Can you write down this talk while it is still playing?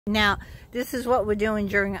Now, this is what we're doing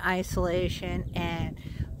during isolation, and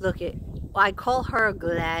look at, I call her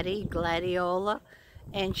Gladiola,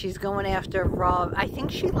 and she's going after Rob. I think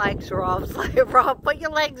she likes Rob's like, Rob, put your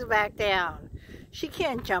legs back down. She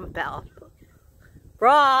can't jump out.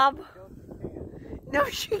 Rob! No,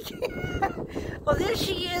 she can't. Oh, there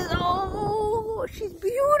she is. Oh, she's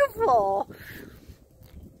beautiful.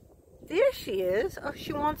 There she is. Oh,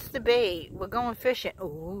 she wants the bait. We're going fishing.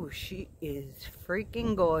 Oh, she is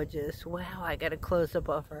freaking gorgeous. Wow, I got a close-up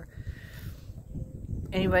of her.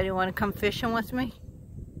 Anybody want to come fishing with me?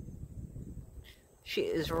 She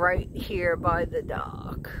is right here by the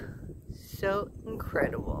dock. So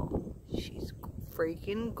incredible. She's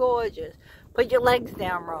freaking gorgeous. Put your legs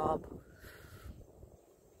down, Rob.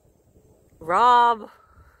 Rob.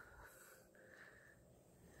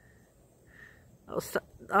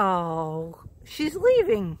 Oh, she's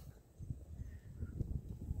leaving.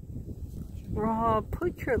 Rob,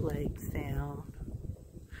 put your legs down.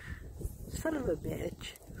 Son of a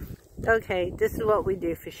bitch. Okay, this is what we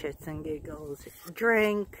do for shits and giggles.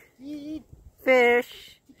 Drink,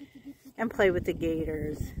 fish, and play with the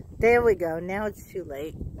gators. There we go. Now it's too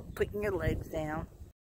late. Putting your legs down.